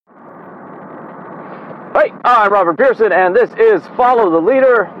Hey, I'm Robert Pearson, and this is Follow the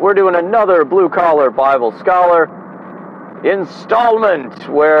Leader. We're doing another Blue Collar Bible Scholar installment,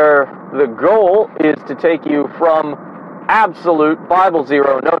 where the goal is to take you from absolute Bible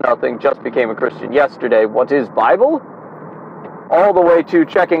zero, know nothing, just became a Christian yesterday, what is Bible? All the way to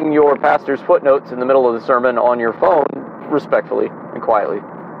checking your pastor's footnotes in the middle of the sermon on your phone, respectfully and quietly.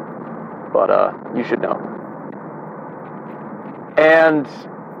 But you should know. And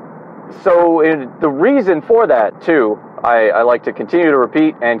so the reason for that, too, I like to continue to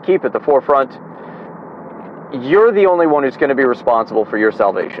repeat and keep at the forefront, you're the only one who's going to be responsible for your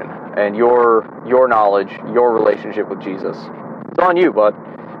salvation and your knowledge, your relationship with Jesus. It's on you, bud.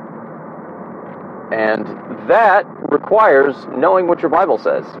 And that requires knowing what your Bible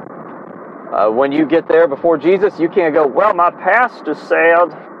says. When you get there before Jesus, you can't go, well, my pastor said,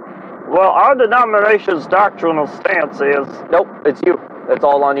 well, our denomination's doctrinal stance is... Nope, it's you. It's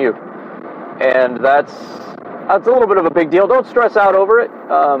all on you. And that's a little bit of a big deal. Don't stress out over it.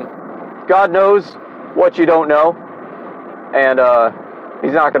 God knows what you don't know. And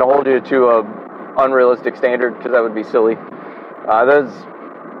He's not going to hold you to an unrealistic standard, because that would be silly. There's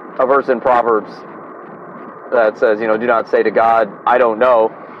a verse in Proverbs that says, do not say to God, I don't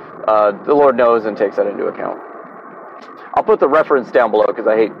know. The Lord knows and takes that into account. I'll put the reference down below, because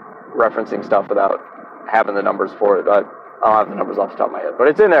I hate referencing stuff without having the numbers for it. I don't have the numbers off the top of my head, but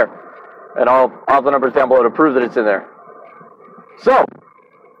it's in there. And I'll have the numbers down below to prove that it's in there. So,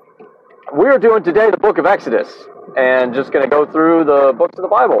 we're doing today the book of Exodus, and just going to go through the books of the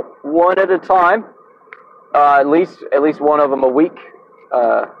Bible, one at a time, at least one of them a week.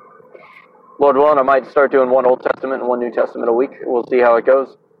 Lord willing, I might start doing one Old Testament and one New Testament a week. We'll see how it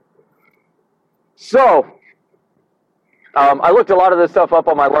goes. So, I looked a lot of this stuff up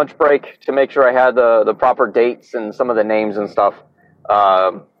on my lunch break to make sure I had the proper dates and some of the names and stuff.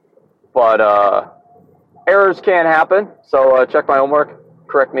 But errors can happen, so check my homework.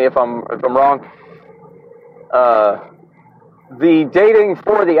 Correct me if I'm wrong. The dating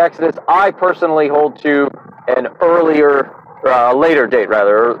for the Exodus, I personally hold to an later date,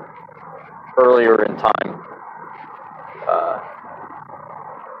 rather, earlier in time.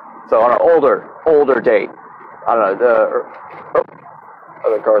 So on an older date. I don't know,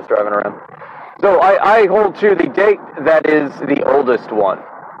 other cars driving around. So I hold to the date that is the oldest one.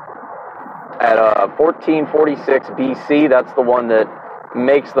 At 1446 BC, that's the one that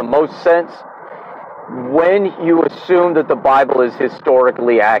makes the most sense when you assume that the Bible is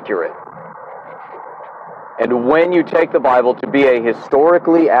historically accurate. And when you take the Bible to be a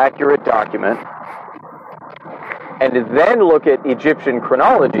historically accurate document, and then look at Egyptian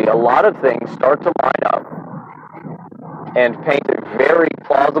chronology, a lot of things start to line up and paint a very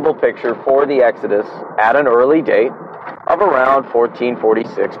plausible picture for the Exodus at an early date of around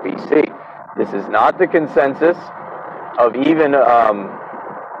 1446 BC. This is not the consensus of even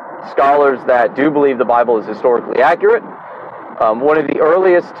scholars that do believe the Bible is historically accurate. One of the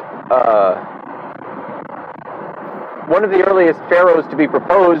earliest pharaohs to be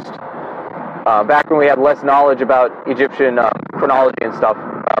proposed, back when we had less knowledge about Egyptian chronology and stuff,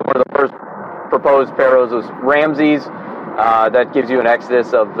 one of the first proposed pharaohs was Ramses. That gives you an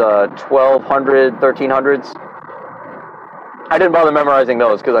Exodus of the 1200, 1300s. I didn't bother memorizing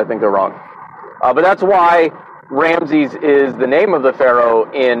those because I think they're wrong. But that's why Ramses is the name of the pharaoh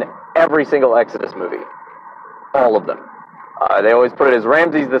in every single Exodus movie. All of them. They always put it as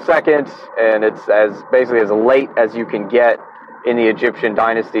Ramses II, and it's basically as late as you can get in the Egyptian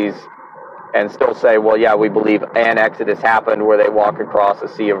dynasties and still say, well, yeah, we believe an Exodus happened where they walk across a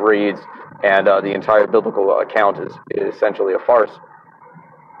sea of reeds, and the entire biblical account is essentially a farce.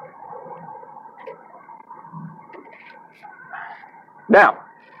 Now,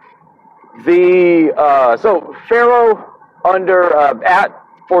 so Pharaoh at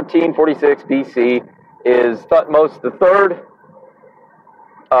 1446 BC is Thutmose III.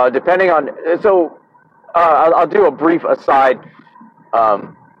 Depending on, I'll do a brief aside.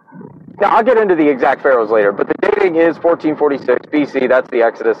 Now, I'll get into the exact pharaohs later, but the dating is 1446 BC. That's the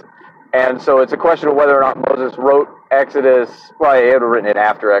Exodus. And so it's a question of whether or not Moses wrote Exodus. Well, he would have written it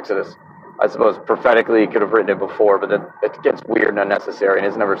after Exodus. I suppose prophetically he could have written it before, but it gets weird and unnecessary and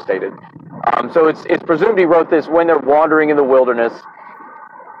is never stated. So it's presumed he wrote this when they're wandering in the wilderness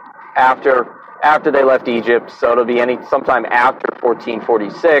after they left Egypt. So it'll be sometime after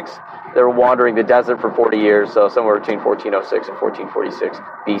 1446. They were wandering the desert for 40 years, so somewhere between 1406 and 1446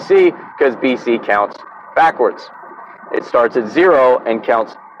 BC, because BC counts backwards. It starts at 0 and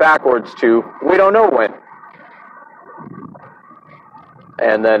counts backwards to we don't know when.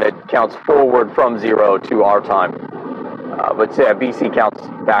 And then it counts forward from 0 to our time. But yeah, BC counts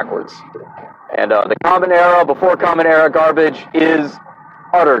backwards. And the Common Era, before Common Era garbage is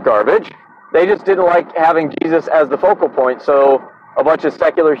utter garbage. They just didn't like having Jesus as the focal point, so a bunch of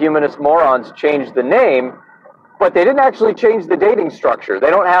secular humanist morons changed the name, but they didn't actually change the dating structure. They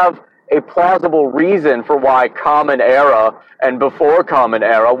don't have a plausible reason for why Common Era and before Common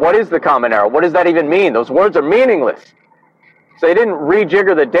Era. What is the Common Era? What does that even mean? Those words are meaningless. So they didn't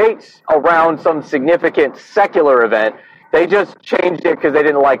rejigger the dates around some significant secular event. They just changed it because they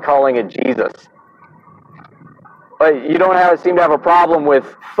didn't like calling it Jesus. But you don't seem to have a problem with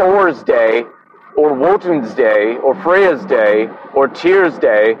Thor's Day, or Wotan's Day, or Freya's Day, or Tyr's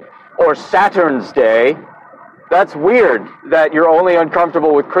Day, or Saturn's Day. That's weird that you're only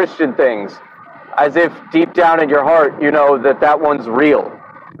uncomfortable with Christian things, as if deep down in your heart you know that that one's real,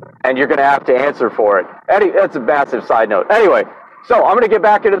 and you're going to have to answer for it. That's a massive side note. Anyway, so I'm going to get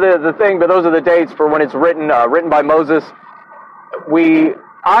back into the thing, but those are the dates for when it's written by Moses.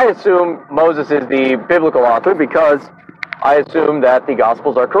 I assume Moses is the biblical author because I assume that the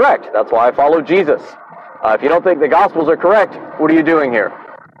Gospels are correct. That's why I follow Jesus. If you don't think the Gospels are correct, what are you doing here?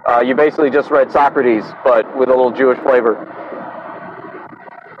 You basically just read Socrates, but with a little Jewish flavor.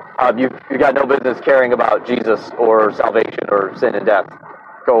 You've got no business caring about Jesus or salvation or sin and death.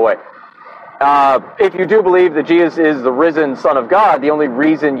 Go away. If you do believe that Jesus is the risen Son of God, the only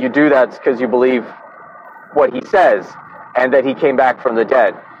reason you do that is because you believe what he says, and that he came back from the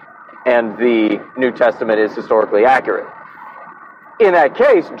dead, and the New Testament is historically accurate. In that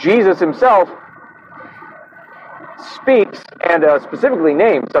case, Jesus himself speaks, and specifically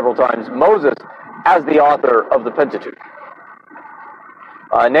names several times, Moses as the author of the Pentateuch.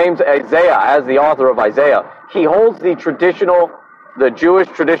 Names Isaiah as the author of Isaiah. He holds the Jewish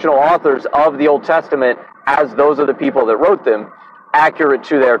traditional authors of the Old Testament as those are the people that wrote them, accurate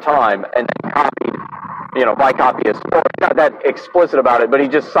to their time, and then copied, by copyist. He's not that explicit about it, but he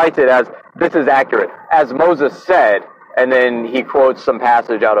just cites it as, this is accurate, as Moses said, and then he quotes some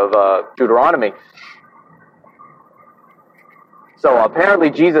passage out of Deuteronomy. So apparently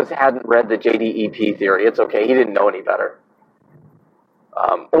Jesus hadn't read the JDEP theory. It's okay, he didn't know any better.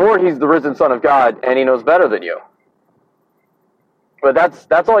 Or he's the risen Son of God, and he knows better than you. But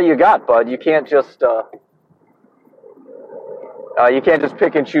that's all you got, bud. You can't just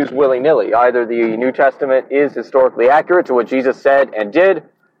pick and choose willy-nilly. Either the New Testament is historically accurate to what Jesus said and did,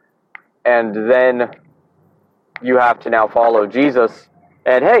 and then you have to now follow Jesus.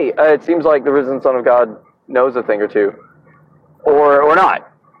 And hey, it seems like the risen Son of God knows a thing or two, or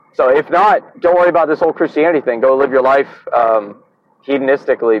not. So if not, don't worry about this whole Christianity thing. Go live your life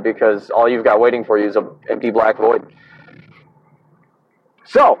hedonistically, because all you've got waiting for you is an empty black void.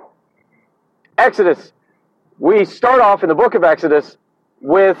 So, Exodus. We start off in the book of Exodus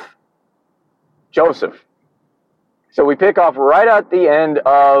with Joseph. So we pick off right at the end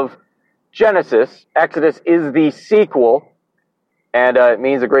of Genesis. Exodus is the sequel, and it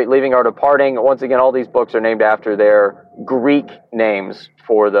means a great leaving or departing. Once again, all these books are named after their Greek names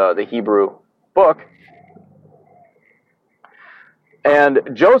for the Hebrew book. And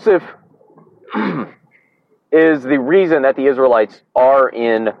Joseph is the reason that the Israelites are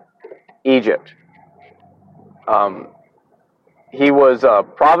in Egypt. He was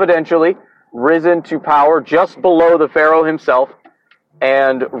providentially risen to power just below the Pharaoh himself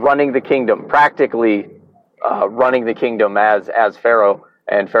and running the kingdom, practically running the kingdom as Pharaoh.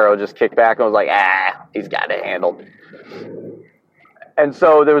 And Pharaoh just kicked back and was like, he's got it handled. And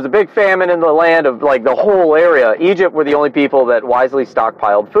so there was a big famine in the land of like the whole area. Egypt were the only people that wisely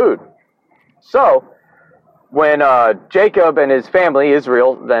stockpiled food. So when Jacob and his family,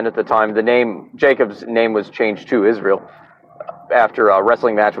 Israel, then at the time, Jacob's name was changed to Israel after a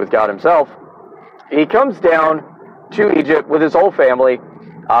wrestling match with God himself, he comes down to Egypt with his whole family.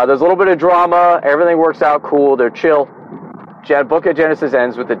 There's a little bit of drama. Everything works out cool. They're chill. Book of Genesis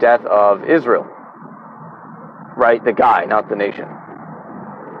ends with the death of Israel. Right? The guy, not the nation.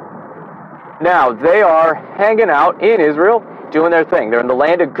 Now, they are hanging out in Israel, doing their thing. They're in the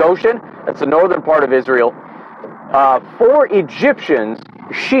land of Goshen. That's the northern part of Israel. For Egyptians,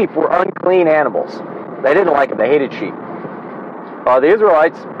 sheep were unclean animals. They didn't like them. They hated sheep. The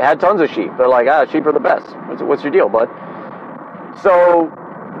Israelites had tons of sheep. They're like, sheep are the best. What's your deal, bud? So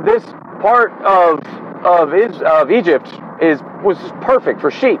this part of Egypt was perfect for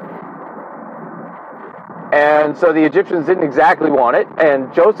sheep. And so the Egyptians didn't exactly want it,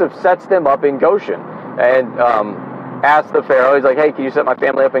 and Joseph sets them up in Goshen and asks the Pharaoh, he's like, hey, can you set my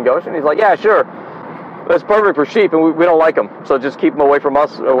family up in Goshen? He's like, yeah, sure. That's perfect for sheep, and we don't like them, so just keep them away from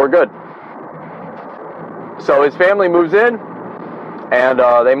us, we're good. So his family moves in, and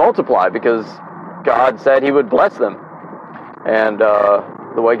they multiply because God said he would bless them. And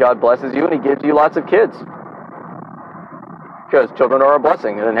the way God blesses you and he gives you lots of kids. Because children are a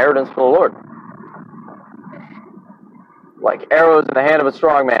blessing, an inheritance from the Lord. Like arrows in the hand of a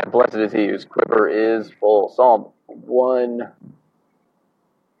strong man, blessed is he whose quiver is full. Psalm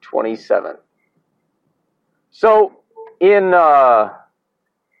 127. So, in the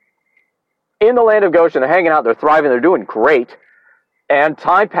land of Goshen, they're hanging out, they're thriving, they're doing great. And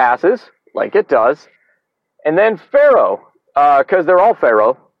time passes, like it does. And then Pharaoh, because they're all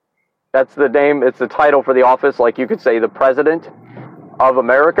Pharaoh, that's the name, it's the title for the office, like you could say the President of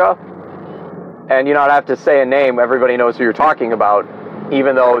America. And you don't have to say a name, everybody knows who you're talking about,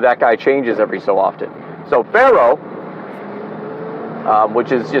 even though that guy changes every so often. So Pharaoh,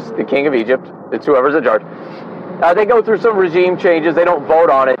 which is just the king of Egypt, it's whoever's in charge, they go through some regime changes, they don't vote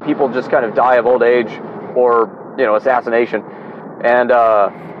on it, people just kind of die of old age or, assassination. And,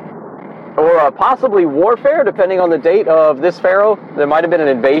 or possibly warfare, depending on the date of this Pharaoh. There might have been an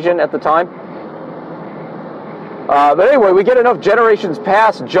invasion at the time. But anyway, we get enough generations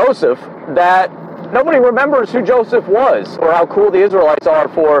past Joseph that nobody remembers who Joseph was or how cool the Israelites are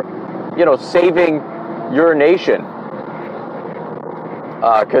for, saving your nation.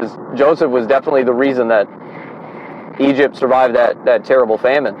 Because Joseph was definitely the reason that Egypt survived that terrible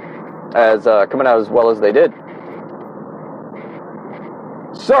famine, as coming out as well as they did.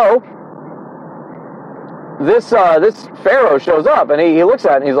 So this Pharaoh shows up and he looks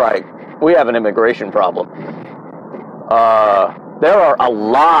at it and he's like, "We have an immigration problem. There are a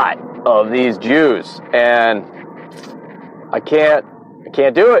lot of these Jews, and I can't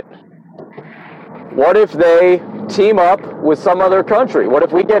do it. What if they team up with some other country? What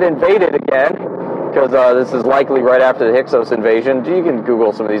if we get invaded again?" Because this is likely right after the Hyksos invasion. You can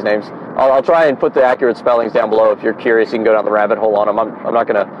Google some of these names. I'll try and put the accurate spellings down below. If you're curious, you can go down the rabbit hole on them. I'm not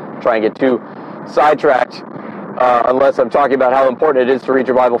going to try and get too sidetracked unless I'm talking about how important it is to read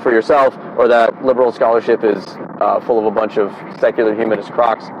your Bible for yourself, or that liberal scholarship is full of a bunch of secular humanist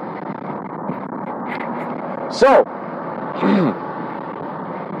crocs. So,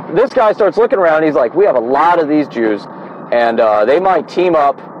 this guy starts looking around, and he's like, "We have a lot of these Jews, and they might team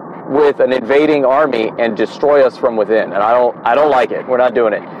up with an invading army and destroy us from within, and I don't like it. We're not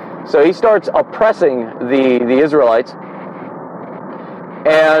doing it." So he starts oppressing the Israelites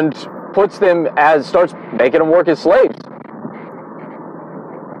and starts making them work as slaves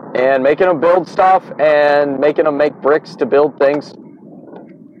and making them build stuff and making them make bricks to build things,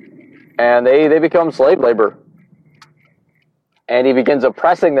 and they become slave labor. And he begins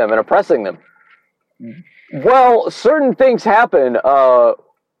oppressing them. Well, certain things happen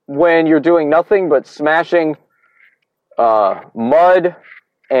when you're doing nothing but smashing mud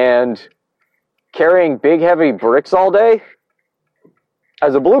and carrying big, heavy bricks all day.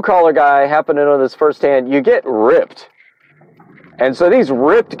 As a blue-collar guy, I happen to know this firsthand, you get ripped. And so these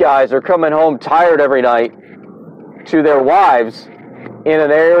ripped guys are coming home tired every night to their wives in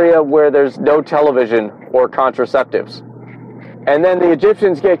an area where there's no television or contraceptives. And then the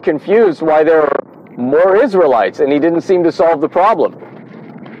Egyptians get confused why there are more Israelites, and he didn't seem to solve the problem.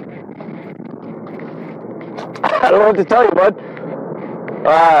 I don't know what to tell you, bud.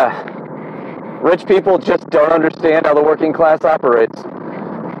 Rich people just don't understand how the working class operates.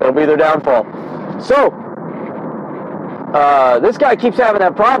 It'll be their downfall. So, this guy keeps having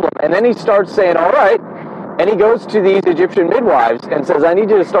that problem, and then he starts saying, "All right," and he goes to these Egyptian midwives and says, "I need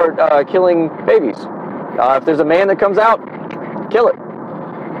you to start killing babies. If there's a man that comes out, kill it."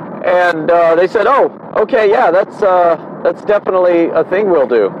 And they said, "Oh, okay, yeah, that's definitely a thing we'll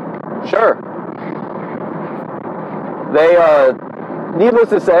do. Sure." They, needless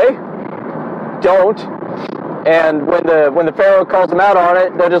to say, don't. And when the Pharaoh calls them out on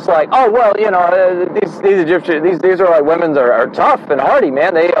it, they're just like, "Oh, well, these Egyptian, these Israelite women are tough and hardy,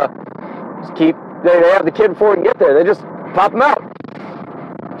 man. They they have the kid before we can get there. They just pop them out."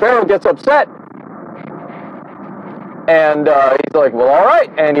 Pharaoh gets upset. And he's like, "Well, all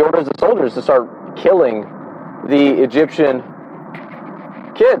right." And he orders the soldiers to start killing the Egyptian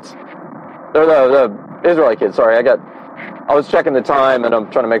kids. Or the Israelite kids, sorry. I was checking the time, and I'm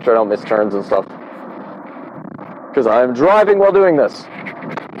trying to make sure I don't miss turns and stuff, because I'm driving while doing this.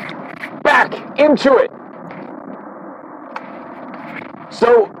 Back into it.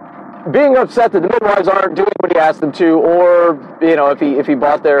 So, being upset that the midwives aren't doing what he asked them to, or if he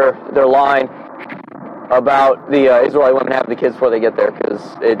bought their line about the Israelite women having the kids before they get there,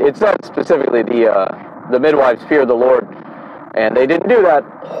 because it says specifically the midwives feared the Lord, and they didn't do that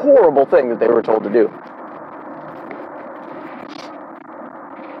horrible thing that they were told to do.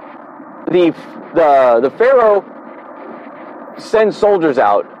 The Pharaoh sends soldiers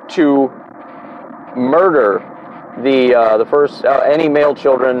out to murder the first any male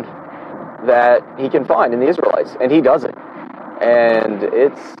children that he can find in the Israelites, and he does it, and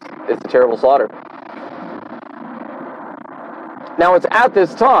it's a terrible slaughter. Now it's at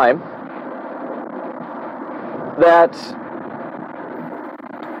this time that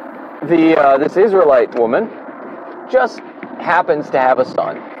this Israelite woman just happens to have a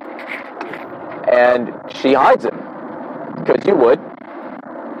son, and she hides him, because you would,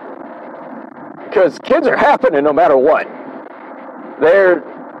 because kids are happening no matter what. They're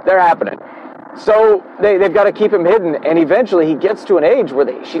happening. So they've got to keep him hidden, and eventually he gets to an age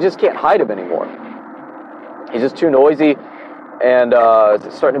where she just can't hide him anymore. He's just too noisy, and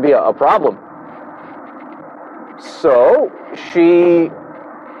it's starting to be a problem. So she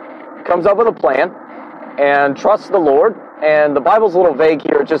comes up with a plan and trusts the Lord, and the Bible's a little vague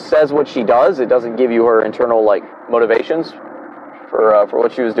here. It just says what she does. It doesn't give you her internal motivations for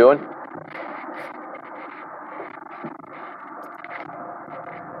what she was doing.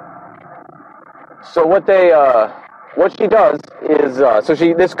 So what she does is,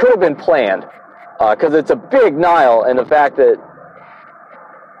 this could have been planned, because it's a big Nile, and the fact that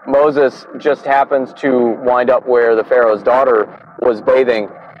Moses just happens to wind up where the Pharaoh's daughter was bathing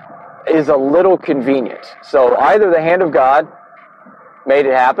is a little convenient. So either the hand of God made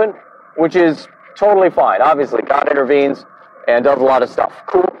it happen, which is totally fine. Obviously, God intervenes and does a lot of stuff.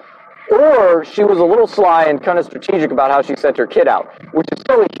 Cool. Or she was a little sly and kind of strategic about how she sent her kid out, which is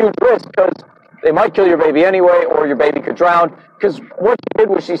still a huge risk, because they might kill your baby anyway, or your baby could drown. Because what she did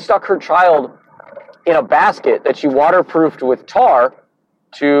was she stuck her child in a basket that she waterproofed with tar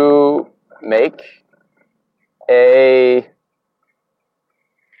to make a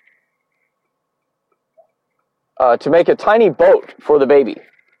tiny boat for the baby.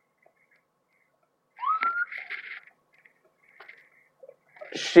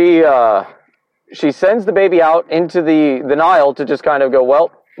 She sends the baby out into the Nile to just kind of go,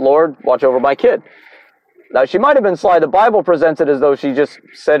 well, Lord, watch over my kid. Now, she might have been sly. The Bible presents it as though she just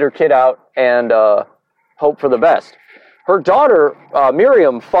sent her kid out and hoped for the best. Her daughter,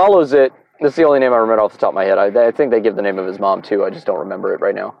 Miriam, follows it. This is the only name I remember off the top of my head. I think they give the name of his mom, too. I just don't remember it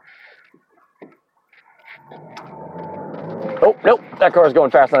right now. Oh, nope. That car is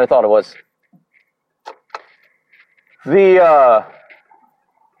going faster than I thought it was.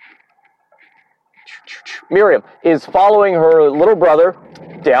 Miriam is following her little brother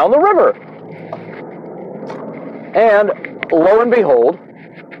down the river. And lo and behold,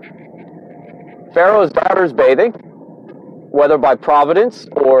 Pharaoh's daughter's bathing, whether by providence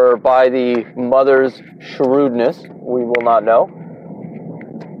or by the mother's shrewdness, we will not know.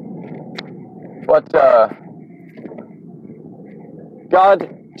 But God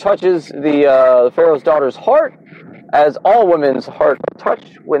touches the Pharaoh's daughter's heart, as all women's hearts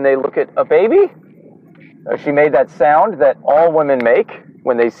touch when they look at a baby. She made that sound that all women make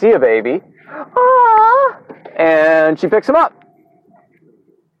when they see a baby. Ah! And she picks him up.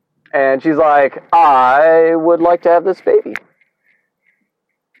 And she's like, I would like to have this baby.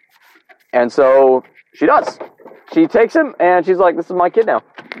 And so she does. She takes him, and she's like, this is my kid now.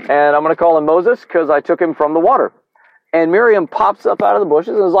 And I'm going to call him Moses, because I took him from the water. And Miriam pops up out of the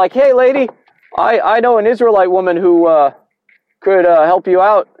bushes and is like, hey, lady, I know an Israelite woman who could help you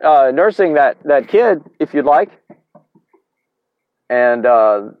out nursing that kid, if you'd like. And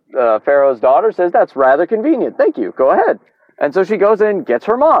Pharaoh's daughter says, that's rather convenient. Thank you. Go ahead. And so she goes and gets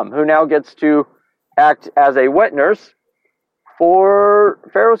her mom, who now gets to act as a wet nurse for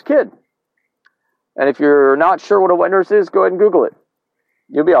Pharaoh's kid. And if you're not sure what a wet nurse is, go ahead and Google it.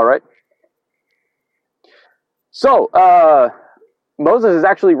 You'll be all right. So, Moses is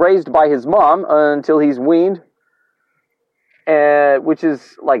actually raised by his mom until he's weaned, which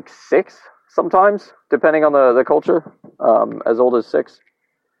is like 6 sometimes, depending on the culture, as old as 6.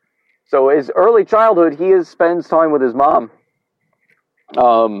 So his early childhood, he spends time with his mom,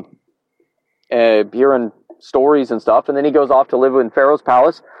 hearing stories and stuff, and then he goes off to live in Pharaoh's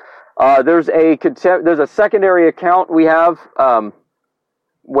palace. There's a secondary account we have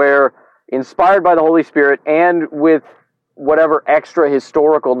where, inspired by the Holy Spirit and with whatever extra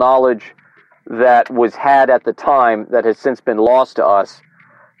historical knowledge that was had at the time that has since been lost to us,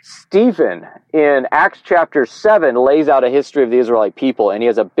 Stephen in Acts chapter 7 lays out a history of the Israelite people, and he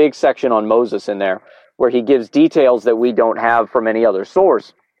has a big section on Moses in there where he gives details that we don't have from any other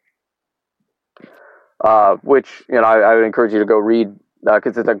source, which I would encourage you to go read,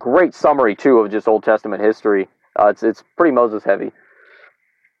 because it's a great summary too of just Old Testament history. It's pretty Moses heavy.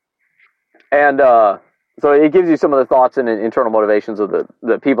 And so it gives you some of the thoughts and internal motivations of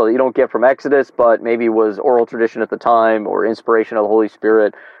the people that you don't get from Exodus, but maybe was oral tradition at the time, or inspiration of the Holy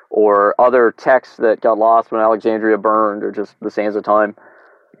Spirit, or other texts that got lost when Alexandria burned, or just the sands of time.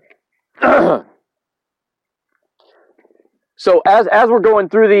 So as we're going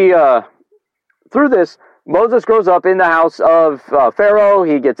through this, Moses grows up in the house of Pharaoh.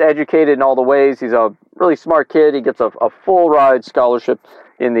 He gets educated in all the ways. He's a really smart kid. He gets a full ride scholarship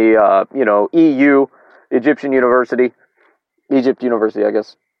in the EU, Egypt University, I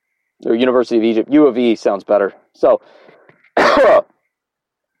guess, or University of Egypt. U of E sounds better. So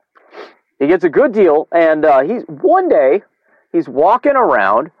he gets a good deal, and one day he's walking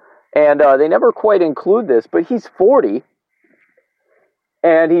around, and they never quite include this, but he's 40,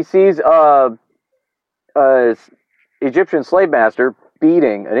 and he sees Egyptian slave master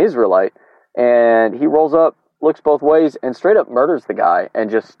beating an Israelite, and he rolls up, looks both ways, and straight up murders the guy and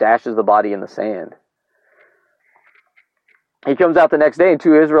just stashes the body in the sand. He comes out the next day, and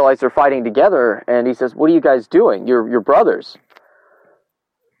two Israelites are fighting together, and he says, "What are you guys doing? You're brothers.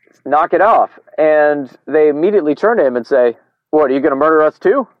 Knock it off." And they immediately turn to him and say, "What, are you going to murder us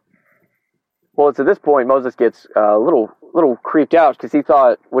too?" Well, it's at this point Moses gets a little creeped out, because he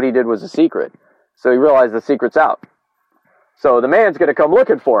thought what he did was a secret. So he realized the secret's out. So the man's going to come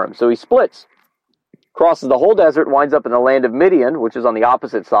looking for him. So he splits, crosses the whole desert, winds up in the land of Midian, which is on the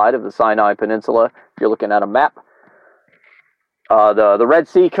opposite side of the Sinai Peninsula, if you're looking at a map. The Red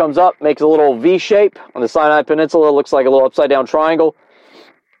Sea comes up, makes a little V shape on the Sinai Peninsula. It looks like a little upside-down triangle.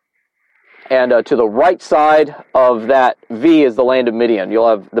 And to the right side of that V is the land of Midian. You'll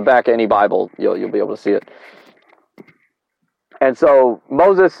have the back of any Bible. You'll be able to see it. And so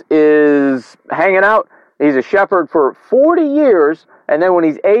Moses is hanging out. He's a shepherd for 40 years. And then when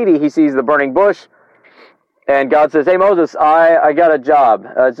he's 80, he sees the burning bush. And God says, "Hey, Moses, I got a job.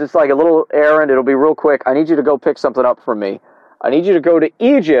 It's just like a little errand. It'll be real quick. I need you to go pick something up for me. I need you to go to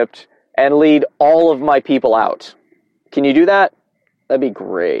Egypt and lead all of my people out. Can you do that?" "That'd be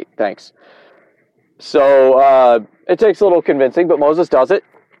great. Thanks." So it takes a little convincing, but Moses does it.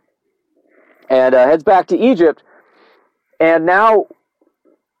 And heads back to Egypt. And now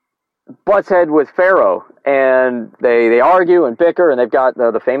butts head with Pharaoh, and they argue and bicker, and they've got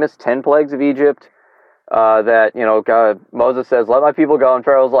the famous 10 plagues of Egypt that, God, Moses says, "Let my people go," and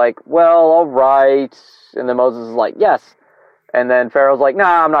Pharaoh's like, "Well, all right," and then Moses is like, "Yes," and then Pharaoh's like,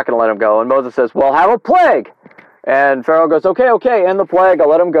 "Nah, I'm not going to let him go," and Moses says, "Well, have a plague," and Pharaoh goes, okay, end the plague, I'll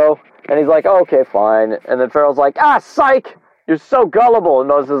let him go, and he's like, "Oh, okay, fine," and then Pharaoh's like, "Psych, you're so gullible," and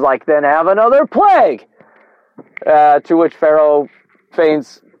Moses is like, "Then have another plague." To which Pharaoh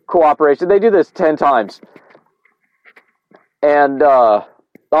feigns cooperation. They do this 10 times. And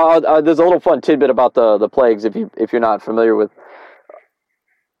there's a little fun tidbit about the plagues if you're not familiar with.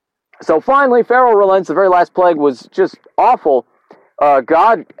 So finally, Pharaoh relents. The very last plague was just awful.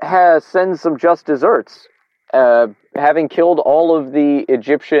 God sends some just desserts. Having killed all of the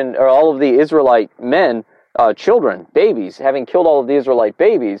Egyptian, or all of the Israelite men, children, babies, having killed all of the Israelite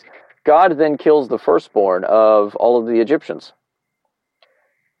babies, God then kills the firstborn of all of the Egyptians.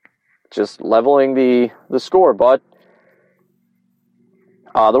 Just leveling the score, bud.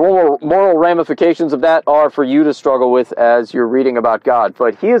 The moral ramifications of that are for you to struggle with as you're reading about God.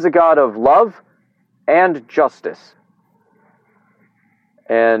 But He is a God of love and justice.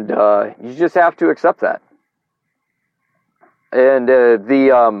 And you just have to accept that. And if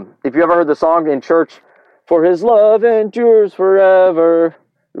you ever heard the song in church, "For His love endures forever,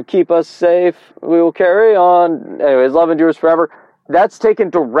 keep us safe, we will carry on." Anyway, His love endures forever. That's taken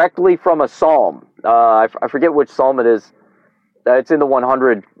directly from a psalm. I forget which psalm it is. It's in the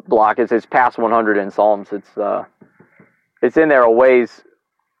 100 block. It's past 100 in Psalms. It's in there a ways,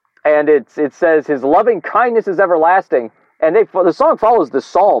 and it says His loving kindness is everlasting. And the song follows the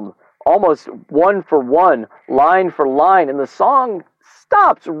psalm almost one for one, line for line, and the song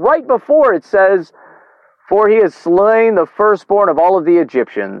stops right before it says, "For He has slain the firstborn of all of the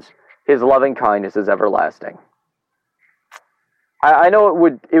Egyptians. His loving kindness is everlasting." I know it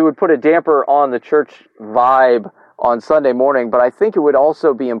would put a damper on the church vibe on Sunday morning, but I think it would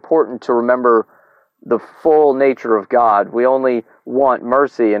also be important to remember the full nature of God. We only want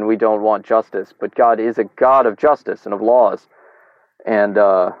mercy and we don't want justice, but God is a God of justice and of laws, and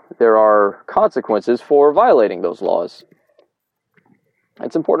there are consequences for violating those laws.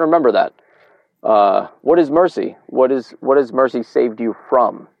 It's important to remember that. What is mercy? What has mercy saved you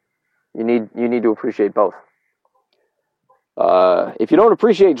from? You need to appreciate both. If you don't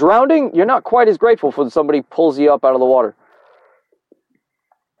appreciate drowning, you're not quite as grateful when somebody pulls you up out of the water.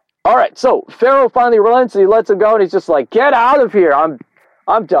 All right, so Pharaoh finally relents, and he lets him go, and he's just like, "Get out of here!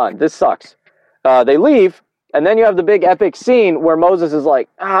 I'm done. This sucks." They leave, and then you have the big epic scene where Moses is like,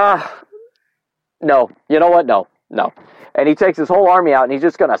 "No, you know what? No." and he takes his whole army out, and he's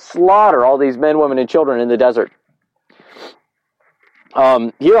just going to slaughter all these men, women, and children in the desert.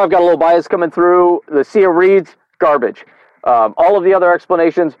 Here I've got a little bias coming through. The Sea of Reeds, garbage. All of the other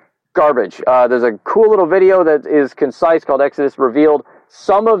explanations, garbage. There's a cool little video that is concise called Exodus Revealed.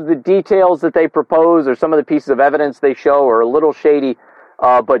 Some of the details that they propose or some of the pieces of evidence they show are a little shady,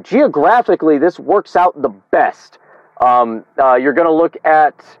 but geographically this works out the best. You're going to look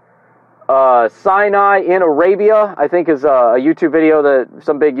at Sinai in Arabia, I think is a YouTube video, that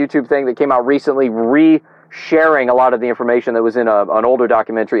some big YouTube thing that came out recently, sharing a lot of the information that was in an older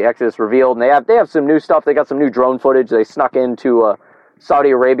documentary, Exodus Revealed. And they have some new stuff. They got some new drone footage. They snuck into Saudi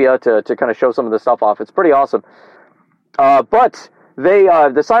Arabia to kind of show some of the stuff off. It's pretty awesome. But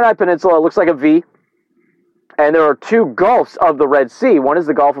the Sinai Peninsula looks like a V, and there are two gulfs of the Red Sea. One is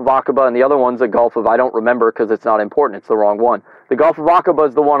the Gulf of Aqaba, and the other one's the Gulf of, I don't remember because it's not important. It's the wrong one. The Gulf of Aqaba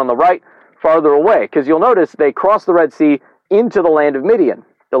is the one on the right, farther away, because you'll notice they cross the Red Sea into the land of Midian.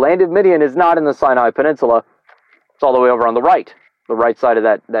 The land of Midian is not in the Sinai Peninsula. It's all the way over on the right side of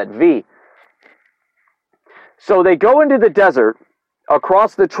that V. So they go into the desert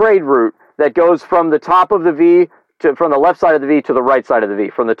across the trade route that goes from the top of the V from the left side of the V to the right side of the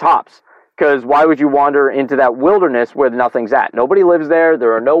V, from the tops. Because why would you wander into that wilderness where nothing's at? Nobody lives there.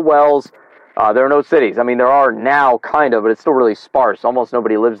 There are no wells. There are no cities. I mean, there are now, kind of, but it's still really sparse. Almost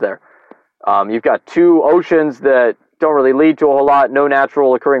nobody lives there. You've got two oceans that don't really lead to a whole lot. No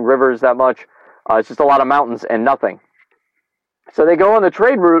natural occurring rivers that much. It's just a lot of mountains and nothing. So they go on the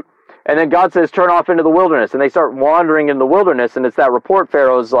trade route, and then God says, turn off into the wilderness. And they start wandering in the wilderness, and it's that report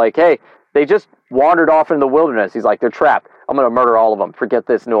Pharaoh's like, hey, they just wandered off in the wilderness. He's like, they're trapped. I'm going to murder all of them. Forget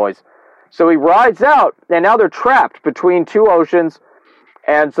this noise. So he rides out, and now they're trapped between two oceans.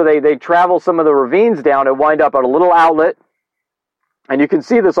 And so they travel some of the ravines down and wind up at a little outlet. And you can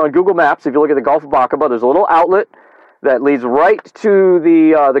see this on Google Maps. If you look at the Gulf of Aqaba, there's a little outlet that leads right to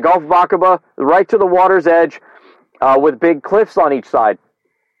the Gulf of Aqaba, right to the water's edge, with big cliffs on each side.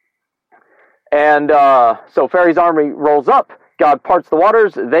 And so Pharaoh's army rolls up. God parts the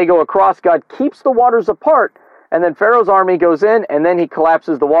waters. They go across. God keeps the waters apart. And then Pharaoh's army goes in, and then he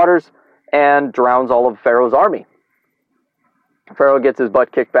collapses the waters and drowns all of Pharaoh's army. Pharaoh gets his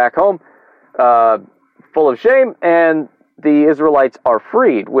butt kicked back home, full of shame, and the Israelites are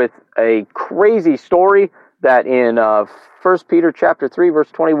freed with a crazy story that in 1 Peter chapter 3, verse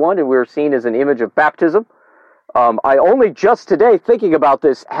 21, and we're seen as an image of baptism. I only just today, thinking about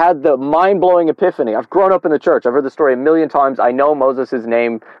this, had the mind-blowing epiphany. I've grown up in the church. I've heard the story a million times. I know Moses'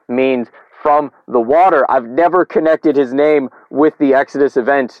 name means from the water. I've never connected his name with the Exodus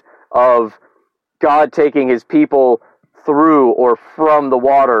event of God taking his people through or from the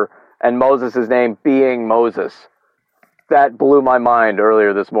water and Moses' name being Moses. That blew my mind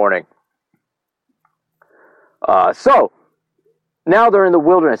earlier this morning. So, now they're in the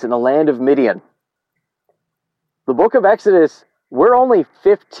wilderness in the land of Midian. The book of Exodus, we're only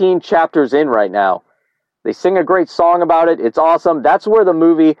 15 chapters in right now. They sing a great song about it. It's awesome. That's where the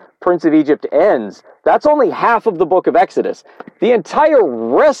movie Prince of Egypt ends. That's only half of the book of Exodus. The entire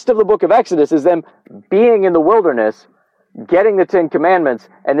rest of the book of Exodus is them being in the wilderness, getting the 10 Commandments,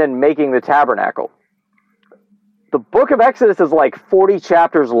 and then making the tabernacle. The book of Exodus is like 40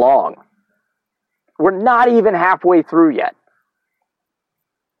 chapters long. We're not even halfway through yet.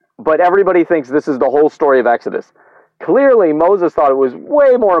 But everybody thinks this is the whole story of Exodus. Clearly, Moses thought it was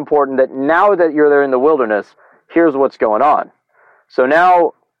way more important that now that you're there in the wilderness, here's what's going on. So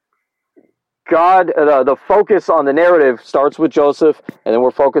now, God, the focus on the narrative starts with Joseph, and then we're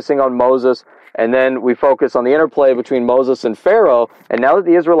focusing on Moses, and then we focus on the interplay between Moses and Pharaoh. And now that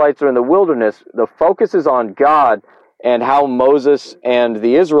the Israelites are in the wilderness, the focus is on God and how Moses and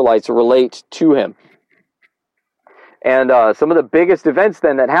the Israelites relate to him. And some of the biggest events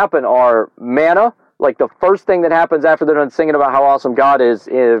then that happen are manna. Like the first thing that happens after they're done singing about how awesome God is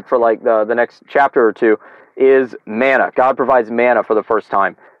for like the next chapter or two is manna. God provides manna for the first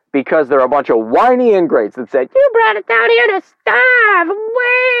time because there are a bunch of whiny ingrates that said, you brought us down here to starve.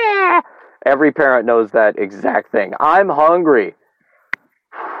 Where? Every parent knows that exact thing. I'm hungry.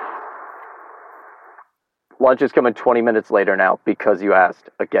 Lunch is coming 20 minutes later now because you asked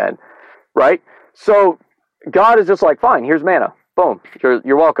again, right? So God is just like, fine, here's manna. Boom,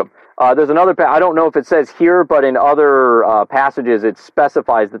 you're welcome. There's another, I don't know if it says here, but in other passages it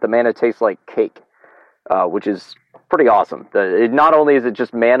specifies that the manna tastes like cake, which is pretty awesome. Not only is it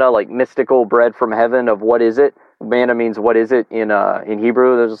just manna, like mystical bread from heaven of what is it, manna means what is it in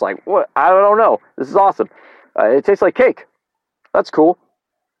Hebrew. They're just like, what? I don't know. This is awesome. It tastes like cake. That's cool.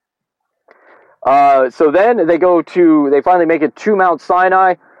 So then they finally make it to Mount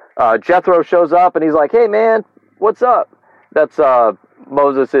Sinai. Jethro shows up and he's like, hey man, what's up? That's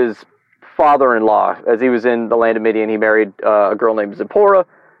Moses' father-in-law. As he was in the land of Midian, he married a girl named Zipporah.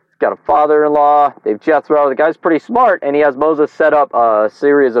 He's got a father-in-law named Jethro. The guy's pretty smart, and he has Moses set up a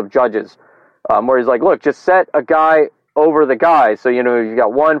series of judges where he's like, look, just set a guy over the guy. So, you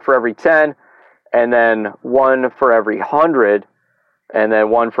got one for every 10, and then one for every 100, and then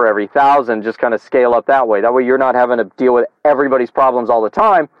one for every 1,000. Just kind of scale up that way. That way you're not having to deal with everybody's problems all the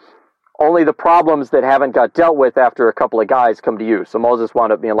time. Only the problems that haven't got dealt with after a couple of guys come to you. So Moses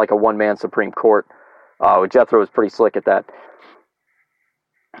wound up being like a one-man Supreme Court. Jethro was pretty slick at that.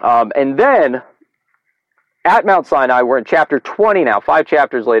 And then, at Mount Sinai, we're in chapter 20 now, 5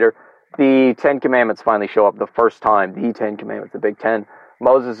 chapters later, the Ten Commandments finally show up the first time. The Ten Commandments, the Big Ten.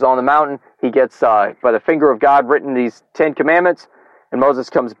 Moses is on the mountain. He gets, by the finger of God, written these 10 Commandments. And Moses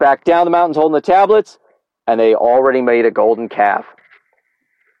comes back down the mountains holding the tablets, and they already made a golden calf.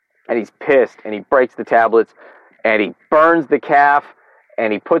 And he's pissed, and he breaks the tablets, and he burns the calf,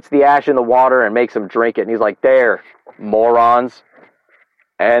 and he puts the ash in the water and makes them drink it. And he's like, there, morons.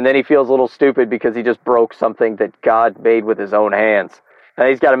 And then he feels a little stupid because he just broke something that God made with his own hands. And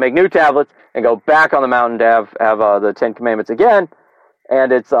he's got to make new tablets and go back on the mountain to have the 10 Commandments again.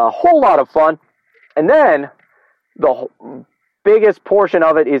 And it's a whole lot of fun. And then the biggest portion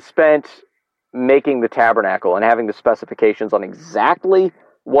of it is spent making the tabernacle and having the specifications on exactly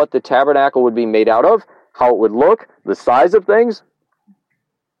what the tabernacle would be made out of, how it would look, the size of things.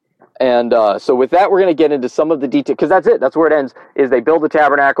 And so with that, we're going to get into some of the details, because that's it. That's where it ends, is they build the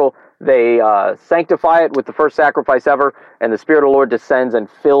tabernacle, they sanctify it with the first sacrifice ever, and the Spirit of the Lord descends and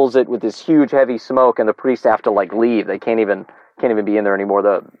fills it with this huge, heavy smoke, and the priests have to, leave. They can't even be in there anymore.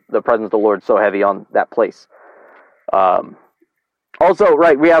 The presence of the Lord is so heavy on that place. Also,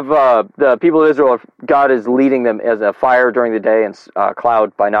 right, we have the people of Israel, God is leading them as a fire during the day and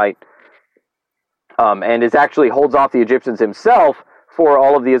cloud by night, and is actually holds off the Egyptians himself for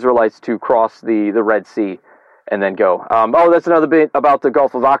all of the Israelites to cross the Red Sea and then go. That's another bit about the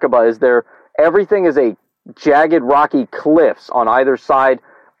Gulf of Aqaba, is everything is a jagged, rocky cliffs on either side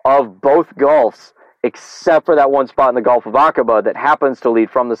of both gulfs, except for that one spot in the Gulf of Aqaba that happens to lead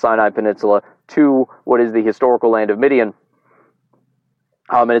from the Sinai Peninsula to what is the historical land of Midian.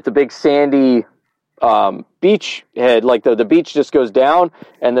 And it's a big sandy beach head, the beach just goes down,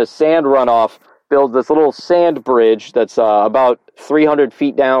 and the sand runoff builds this little sand bridge that's about 300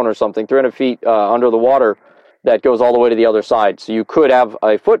 feet down or something, 300 feet under the water, that goes all the way to the other side. So you could have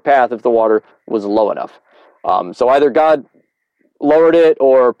a footpath if the water was low enough. So either God lowered it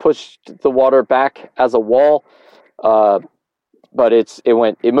or pushed the water back as a wall, but it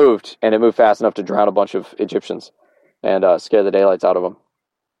moved, and it moved fast enough to drown a bunch of Egyptians and scare the daylights out of them,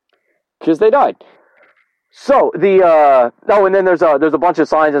 because they died. So and then there's a bunch of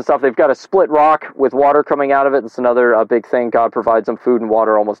signs and stuff. They've got a split rock with water coming out of it. That's another big thing. God provides them food and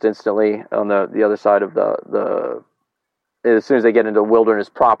water almost instantly on the other side of the as soon as they get into the wilderness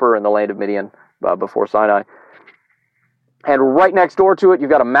proper in the land of Midian before Sinai. And right next door to it, you've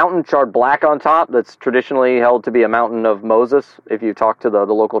got a mountain charred black on top that's traditionally held to be a mountain of Moses. If you talk to the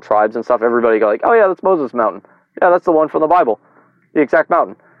local tribes and stuff, everybody go oh yeah, that's Moses' mountain. Yeah, that's the one from the Bible. The exact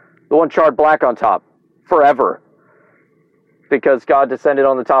mountain. The one charred black on top. Forever. Because God descended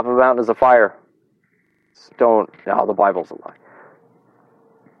on the top of a mountain as a fire. The Bible's a lie.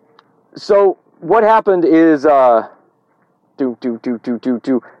 So what happened is So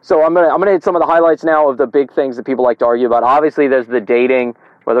I'm gonna hit some of the highlights now of the big things that people like to argue about. Obviously there's the dating,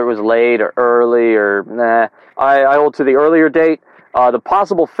 whether it was late or early or nah. I hold to the earlier date. The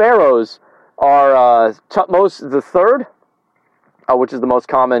possible pharaohs are Thutmose the third, which is the most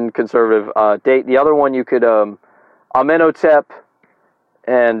common conservative date. The other one you could Amenhotep,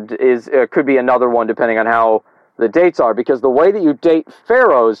 and could be another one depending on how the dates are, because the way that you date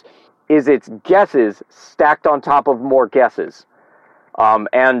pharaohs is it's guesses stacked on top of more guesses.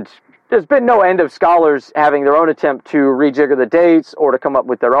 And there's been no end of scholars having their own attempt to rejigger the dates or to come up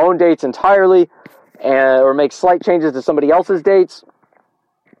with their own dates entirely, or make slight changes to somebody else's dates.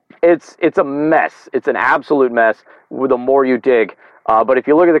 It's a mess. It's an absolute mess the more you dig. But if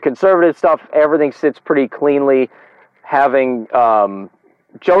you look at the conservative stuff, everything sits pretty cleanly, having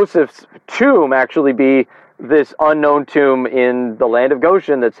Joseph's tomb actually be this unknown tomb in the land of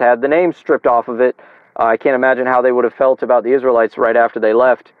Goshen that's had the name stripped off of it. I can't imagine how they would have felt about the Israelites right after they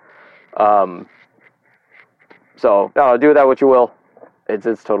left. Do with that what you will.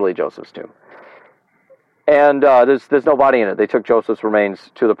 It's totally Joseph's tomb. And there's no body in it. They took Joseph's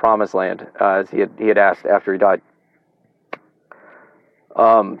remains to the promised land, as he had asked after he died.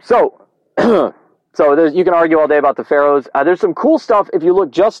 So you can argue all day about the pharaohs. There's some cool stuff if you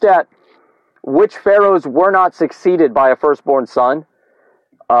look just at which pharaohs were not succeeded by a firstborn son.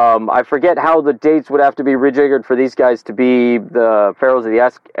 I forget how the dates would have to be rejiggered for these guys to be the pharaohs of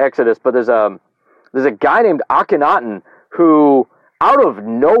the Exodus, but there's a guy named Akhenaten who, out of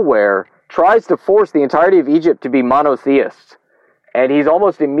nowhere, tries to force the entirety of Egypt to be monotheists. And he's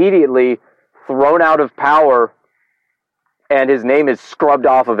almost immediately thrown out of power, and his name is scrubbed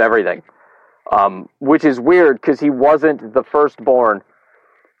off of everything. Which is weird, because he wasn't the firstborn.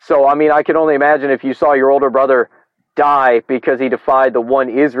 So, I mean, I can only imagine if you saw your older brother die because he defied the one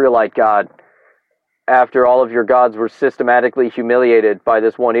Israelite God, after all of your gods were systematically humiliated by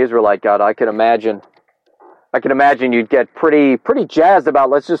this one Israelite God. I can imagine you'd get pretty jazzed about,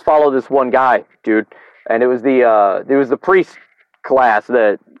 let's just follow this one guy, dude. And it was the priest class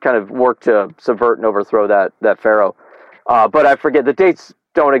that kind of worked to subvert and overthrow that pharaoh. But I forget, the dates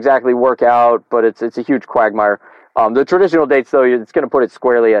don't exactly work out, but it's a huge quagmire. The traditional dates, though, it's going to put it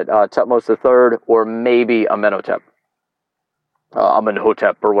squarely at Thutmose III or maybe Amenhotep.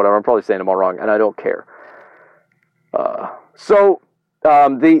 Amenhotep or whatever. I'm probably saying them all wrong, and I don't care. So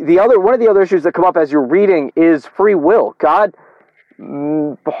one of the other issues that come up as you're reading is free will. God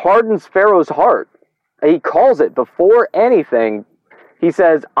hardens Pharaoh's heart. He calls it before anything. He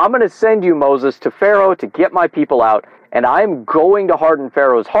says, I'm going to send you, Moses, to Pharaoh to get my people out, and I'm going to harden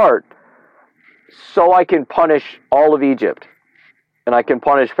Pharaoh's heart so I can punish all of Egypt, and I can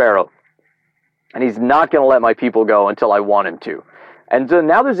punish Pharaoh. And he's not going to let my people go until I want him to. And so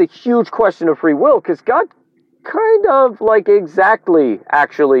now there's a huge question of free will, because God kind of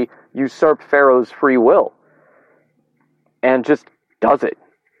actually usurped Pharaoh's free will and just does it.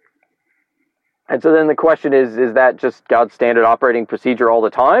 And so then the question is that just God's standard operating procedure all the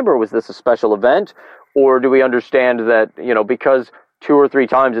time, or was this a special event? Or do we understand that, because 2 or 3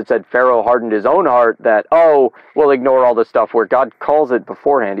 times it said Pharaoh hardened his own heart, that, we'll ignore all this stuff where God calls it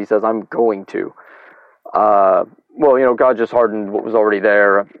beforehand. He says, I'm going to. God just hardened what was already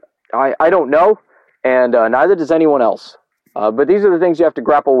there. I don't know, and neither does anyone else. But these are the things you have to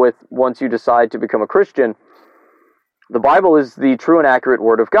grapple with once you decide to become a Christian. The Bible is the true and accurate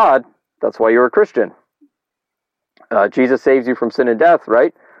Word of God. That's why you're a Christian. Jesus saves you from sin and death,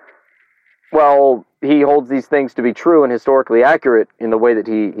 right? Well, he holds these things to be true and historically accurate in the way that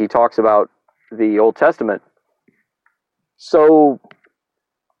he talks about the Old Testament. So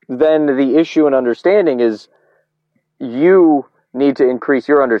then the issue in understanding is you need to increase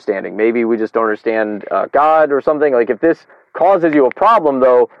your understanding. Maybe we just don't understand God or something. Like, if this causes you a problem,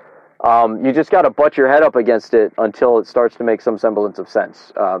 though, you just got to butt your head up against it until it starts to make some semblance of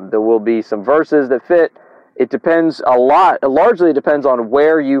sense. There will be some verses that fit. It depends a lot. It largely depends on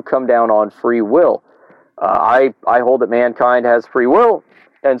where you come down on free will. I hold that mankind has free will,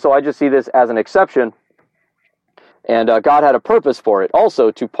 and so I just see this as an exception. And God had a purpose for it, also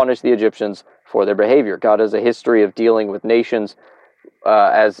to punish the Egyptians for their behavior. God has a history of dealing with nations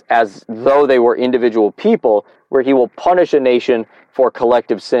as though they were individual people, where he will punish a nation for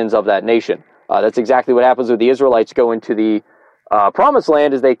collective sins of that nation. That's exactly what happens when the Israelites go into the Promised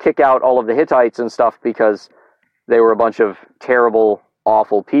Land, is they kick out all of the Hittites and stuff because they were a bunch of terrible,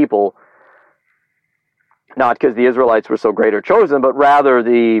 awful people. Not because the Israelites were so great or chosen, but rather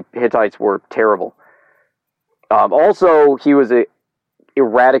the Hittites were terrible. Also, he was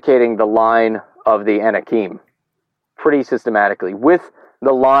eradicating the line of the Anakim pretty systematically with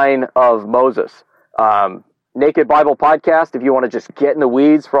the line of Moses. Naked Bible Podcast, if you want to just get in the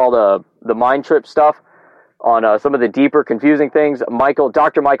weeds for all the mind trip stuff on some of the deeper, confusing things.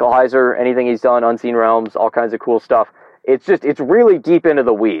 Dr. Michael Heiser, anything he's done, Unseen Realms, all kinds of cool stuff. It's really deep into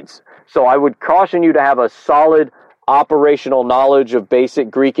the weeds. So I would caution you to have a solid operational knowledge of basic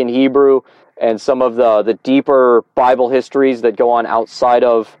Greek and Hebrew and some of the deeper Bible histories that go on outside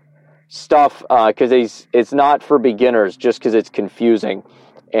of stuff, because it's not for beginners just because it's confusing.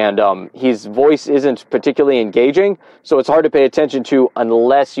 And his voice isn't particularly engaging, so it's hard to pay attention to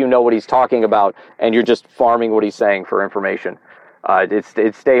unless you know what he's talking about and you're just farming what he's saying for information.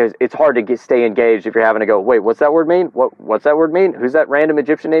 It's hard to stay engaged if you're having to go, wait, what's that word mean? What's that word mean? Who's that random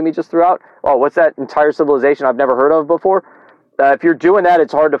Egyptian name he just threw out? Oh, what's that entire civilization I've never heard of before? If you're doing that,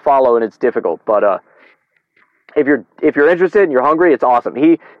 it's hard to follow and it's difficult. But if you're interested and you're hungry, it's awesome.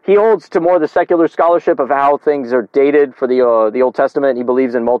 He holds to more the secular scholarship of how things are dated for the Old Testament. He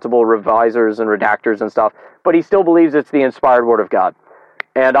believes in multiple revisers and redactors and stuff, but he still believes it's the inspired Word of God.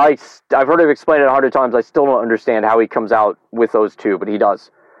 And I've heard him explain it 100 times. I still don't understand how he comes out with those two, but he does.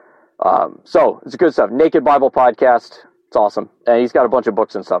 So it's good stuff. Naked Bible Podcast. It's awesome. And he's got a bunch of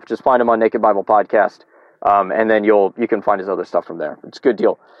books and stuff. Just find him on Naked Bible Podcast. And then you can find his other stuff from there. It's a good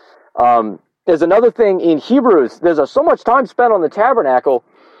deal. There's another thing in Hebrews. There's so much time spent on the tabernacle.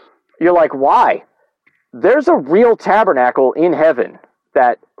 You're like, why? There's a real tabernacle in heaven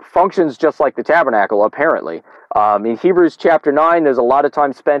that functions just like the tabernacle, apparently. In Hebrews chapter 9, there's a lot of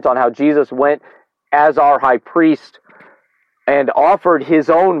time spent on how Jesus went as our high priest and offered his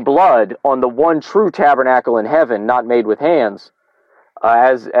own blood on the one true tabernacle in heaven, not made with hands,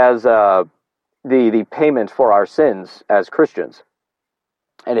 as the payment for our sins as Christians.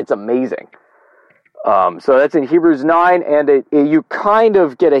 And it's amazing. So that's in Hebrews 9, and you kind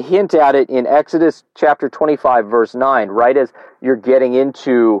of get a hint at it in Exodus chapter 25, verse 9, right as you're getting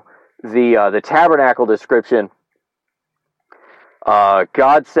into the tabernacle description.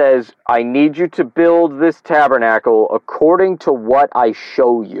 God says, I need you to build this tabernacle according to what I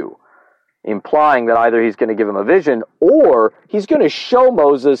show you, implying that either he's going to give him a vision or he's going to show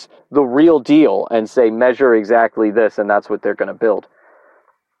Moses the real deal and say, measure exactly this, and that's what they're going to build.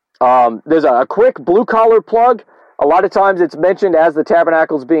 There's a quick blue-collar plug. A lot of times it's mentioned as the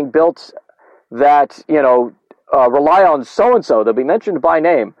tabernacle's being built that, rely on so-and-so. They'll be mentioned by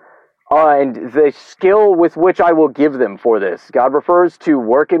name. And the skill with which I will give them for this. God refers to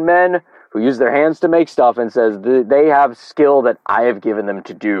working men who use their hands to make stuff and says they have skill that I have given them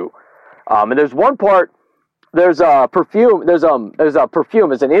to do. And there's one part, there's a perfume, there's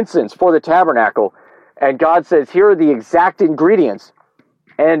an incense for the tabernacle. And God says, here are the exact ingredients.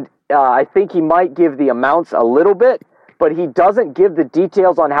 And I think he might give the amounts a little bit, but he doesn't give the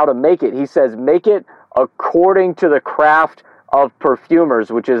details on how to make it. He says, make it according to the craft of perfumers,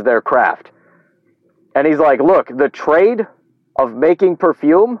 which is their craft. And he's like, look, the trade of making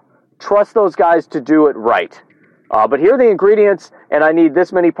perfume, trust those guys to do it right. But here are the ingredients, and I need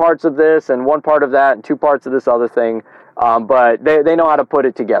this many parts of this, and one part of that, and 2 parts of this other thing. But they know how to put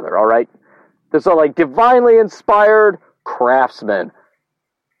it together, all right? They're so like divinely inspired craftsmen.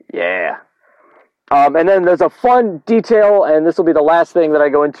 Yeah. And then there's a fun detail, and this will be the last thing that I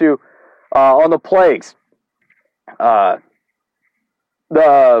go into, on the plagues.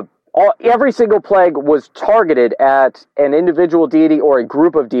 Every single plague was targeted at an individual deity or a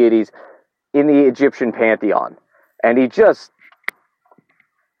group of deities in the Egyptian pantheon. And he just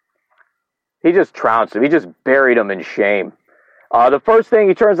trounced him. He just buried him in shame. The first thing,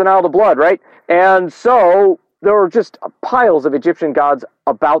 he turns the Nile to blood, right? And so there were just piles of Egyptian gods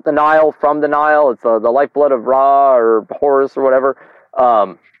about the Nile, from the Nile. It's the lifeblood of Ra or Horus or whatever.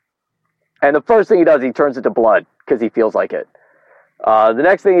 And the first thing he does, he turns it to blood because he feels like it. The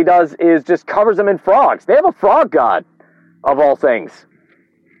next thing he does is just covers them in frogs. They have a frog god, of all things.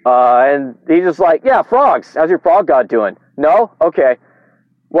 And he's just like, yeah, frogs. How's your frog god doing? No? Okay.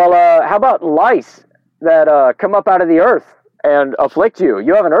 Well, how about lice that come up out of the earth and afflict you?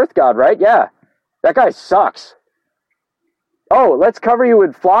 You have an earth god, right? Yeah. That guy sucks. Oh, let's cover you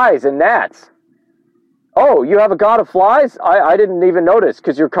with flies and gnats. Oh, you have a god of flies? I didn't even notice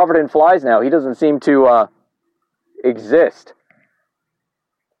because you're covered in flies now. He doesn't seem to exist.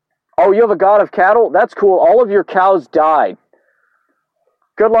 Oh, you have a god of cattle? That's cool. All of your cows died.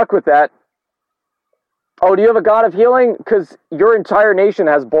 Good luck with that. Oh, do you have a god of healing? Because your entire nation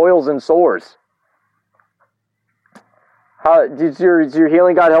has boils and sores. Is your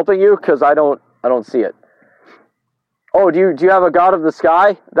healing god helping you? Because I don't see it. Oh, do you have a god of the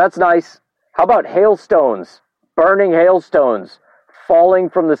sky? That's nice. How about hailstones? Burning hailstones falling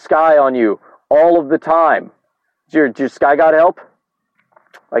from the sky on you all of the time. Does your sky god help?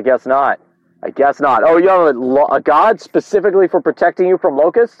 I guess not. Oh, you have a god specifically for protecting you from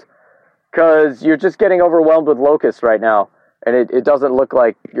locusts? Because you're just getting overwhelmed with locusts right now, and it doesn't look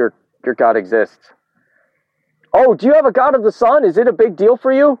like your god exists. Oh, do you have a god of the sun? Is it a big deal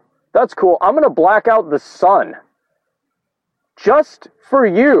for you? That's cool. I'm going to black out the sun. Just for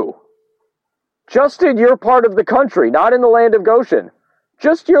you. Just in your part of the country, not in the land of Goshen.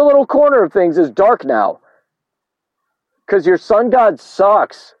 Just your little corner of things is dark now. Because your sun god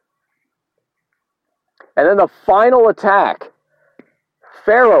sucks. And then the final attack.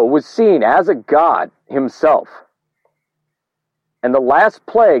 Pharaoh was seen as a god himself. And the last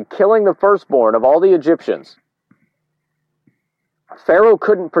plague, killing the firstborn of all the Egyptians. Pharaoh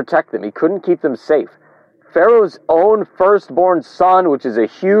couldn't protect them. He couldn't keep them safe. Pharaoh's own firstborn son, which is a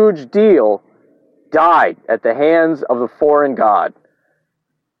huge deal, died at the hands of the foreign god.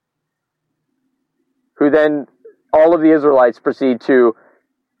 Who then, all of the Israelites proceed to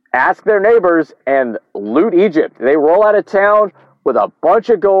ask their neighbors and loot Egypt. They roll out of town with a bunch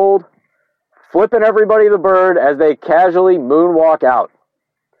of gold, flipping everybody the bird as they casually moonwalk out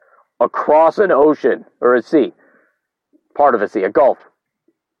across an ocean, or a sea. Part of a sea, a gulf.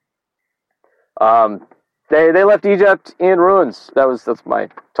 They left Egypt in ruins. That's my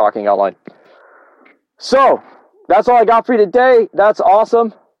talking outline. So, that's all I got for you today. That's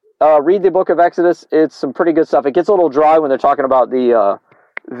awesome. read the book of Exodus. It's some pretty good stuff. It gets a little dry when they're talking about the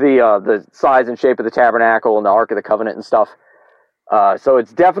size and shape of the tabernacle and the Ark of the Covenant and stuff. So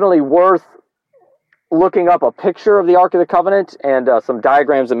it's definitely worth looking up a picture of the Ark of the Covenant and some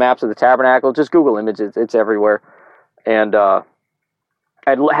diagrams and maps of the tabernacle. Just Google images; it's everywhere, and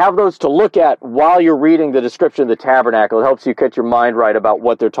have those to look at while you're reading the description of the tabernacle. It helps you get your mind right about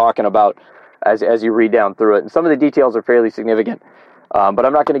what they're talking about as you read down through it. And some of the details are fairly significant, but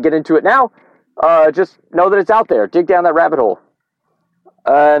I'm not going to get into it now. Just know that it's out there. Dig down that rabbit hole.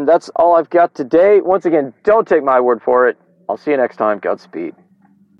 And that's all I've got today. Once again, don't take my word for it. I'll see you next time. Godspeed.